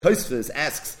Tosfos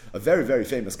asks a very, very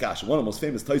famous kasha, one of the most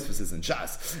famous Tosfos in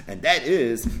Shas, and that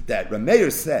is that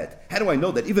Rameir said, how do I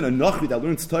know that even a Nachri that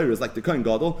learns Torah is like the Kohen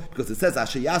Gadol? Because it says,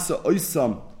 Asher Yasa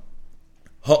Oisam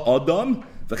Ha'adam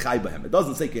v'chai b'hem. It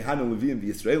doesn't say Kehanu Leviim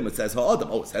v'Yisraelim, it says Ha'adam.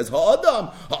 Oh, it says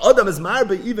Ha'adam. Ha'adam is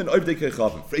marbe even Ovdei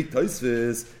Kechavim. Freit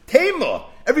Tosfos, Tema.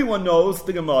 Everyone knows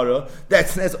the Gemara that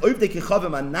says Ovdei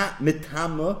Kechavim are not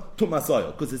mitama to Masayil,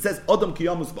 because it says Adam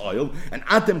kiyamus ba'ayil and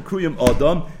Atem kruyim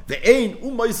Adam ve'ein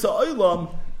umaysa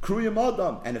oilam kruyim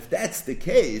Adam. And if that's the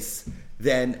case,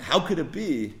 then how could it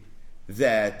be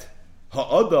that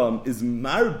Ha'adam is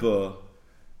marba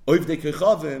Ovdei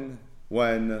Kechavim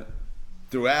when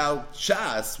throughout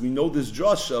Shas we know this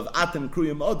drasha of Atem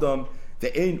kruyim Adam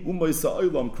ve'ein umaysa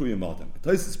oilam kruyim Adam.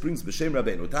 Tosfos brings b'shem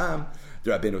Rabbeinu Tam. The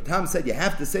Rabbeinu Tam said you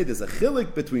have to say there's a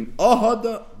chilik between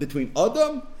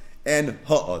Adam and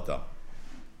Ha'adam.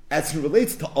 As it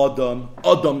relates to Adam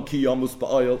ki yamus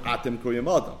ba'ayil atem kriyam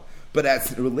Adam. But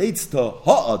as it relates to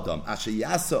Ha'adam, asher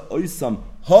yasa oisam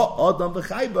Ha'adam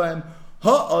v'chai b'hem,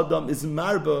 Ha'adam is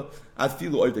marba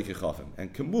afilu oivdei kechavim.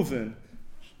 And Kemuvin,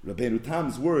 Rabbeinu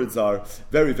Tam's words are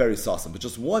very, very sasam. But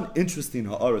just one interesting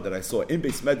ha'ara that I saw in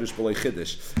Beis Medrash B'lei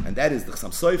Chiddush, and that is the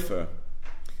Chassam Sofer.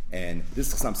 And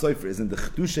this Chassam Sofer is in the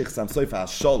Chedushei Chassam Sofer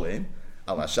HaSholem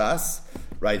al Hashas,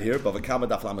 right here, Bavakama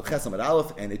Daf Lamed Ches Amud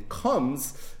Aleph, and it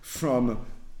comes from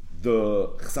the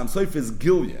Chassam Sofer's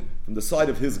Gilyon, from the side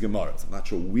of his Gemara. I'm not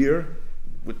sure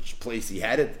which place he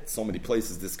had it. So many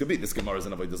places this could be. This Gemara is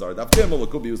in Avodah Zarah Daf Gimel. It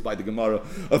could be used by the Gemara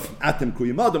of Atem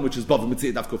Kuyim Adam, which is Bava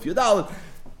Mitzvah Daf Kuf Yudal.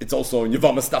 It's also in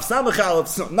Yevama Staf Samach Aleph.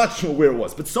 So I'm not sure where it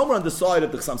was, but somewhere on the side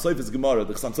of the Chassam Sofer's Gemara,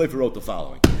 the Chassam Sofer wrote the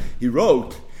following. He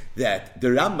wrote that the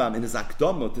Rambam in his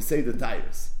Akdama to say the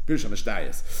Tayers, Pirsha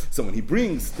Mishtayas. So when he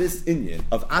brings this inyan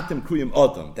of Atem Kriyim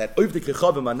Adam, that Ovdei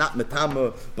Kechavim are not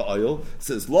Metama Ba'ayil,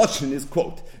 says Lashon is,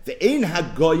 quote, Ve'ein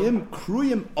Hagoyim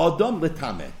Kriyim Adam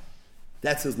Letame.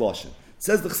 That's his Lashon.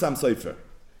 Says the Chassam Sofer,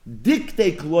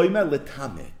 Dikte Kloime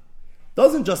Letame.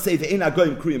 Doesn't just say Ve'ein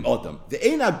Hagoyim Kriyim Adam.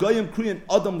 Ve'ein Hagoyim Kriyim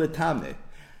Adam Letame.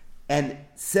 And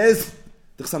says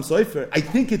the Chassam Sofer, I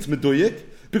think it's Meduyik,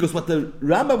 because what the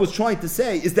Rambam was trying to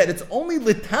say is that it's only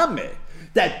Litame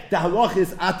that the halach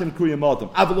is Atem Kruyim Adam.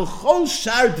 Avalochol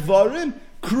Shar Dvarim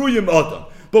Kruyim Adam.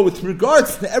 But with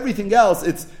regards to everything else,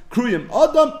 it's Kruyim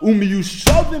Adam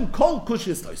Umiyushavim Kol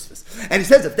Kushis Tosfos. And he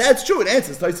says if that's true, it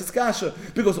answers Tosfos Kasha.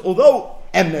 Because although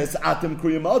Emnes Atem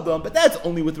Kruyim Adam, but that's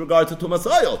only with regard to Tumas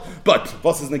Oyel. But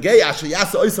Vos is Negei Asher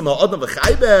Yasa Oisam HaAdam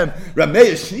V'chaibem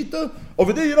Ramei Shnita.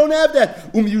 Over there you don't have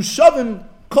that. Umiyushavim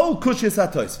Kol Kushis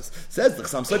HaTosfos. Says the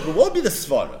Chassam Sofer, what would be the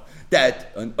svara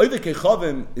that an Ovdei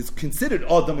Kechavim is considered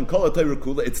Adam in Kol HaTorah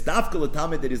Kula? It's Dafka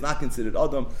L'Tamid that is not considered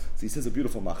Adam. So he says a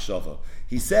beautiful machshava.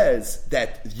 He says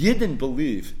that Yidden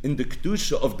believe in the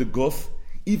Kedusha of the Guf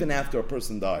even after a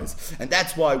person dies. And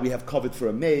that's why we have covet for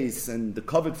a mace, and the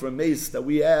covet for a mace that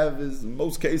we have is in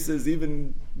most cases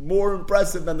even more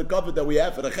impressive than the covet that we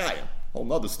have for the Chayim. Whole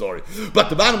nother story. But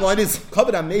the bottom line is,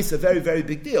 Kavod HaMeis is a very, very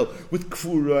big deal. With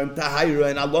Kfura and Tahira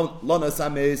and Alonas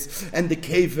HaMeis and the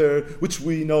Kever, which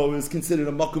we know is considered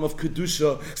a Makom of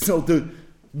Kedusha. So the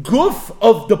Guf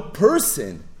of the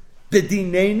person, the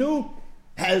Dinenu,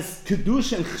 has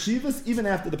Kedusha and Chshivas even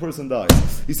after the person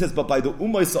dies. He says, but by the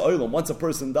Umay Sa'olam, once a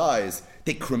person dies,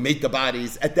 they cremate the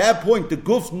bodies. At that point, the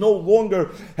Guf no longer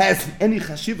has any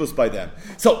Chashivas by them.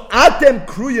 So, Atem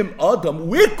Kruyim Adam,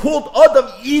 we're called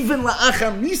Adam even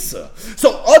La'acham Misa.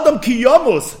 So, Adam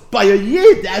Kiyamos, by a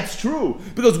Yid, that's true.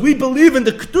 Because we believe in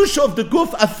the Kedusha of the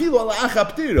Guf, Afilu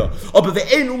La'acham Ptira. But the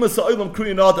Ein Umay Sa'olam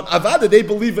Kruyim Adam, Avada, they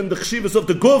believe in the Chashivas of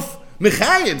the Guf,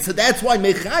 Mechayim, so that's why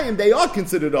Mechayim, they are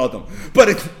considered Adam. But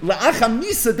it's La'acham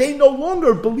Misa, they no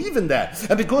longer believe in that.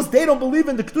 And because they don't believe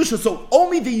in the Kedusha, so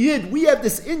only the Yid, we have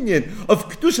this Inyan of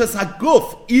Kedushas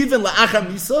HaGuf, even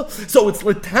La'acham Misa, so it's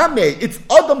L'tameh, it's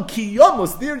Adam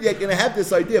Kiyamos. There you're going to have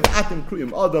this idea of Atem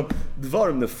Kriyim Adam,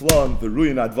 Dvarim Neflam,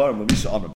 V'ruyin Advarim, L'misha Amram.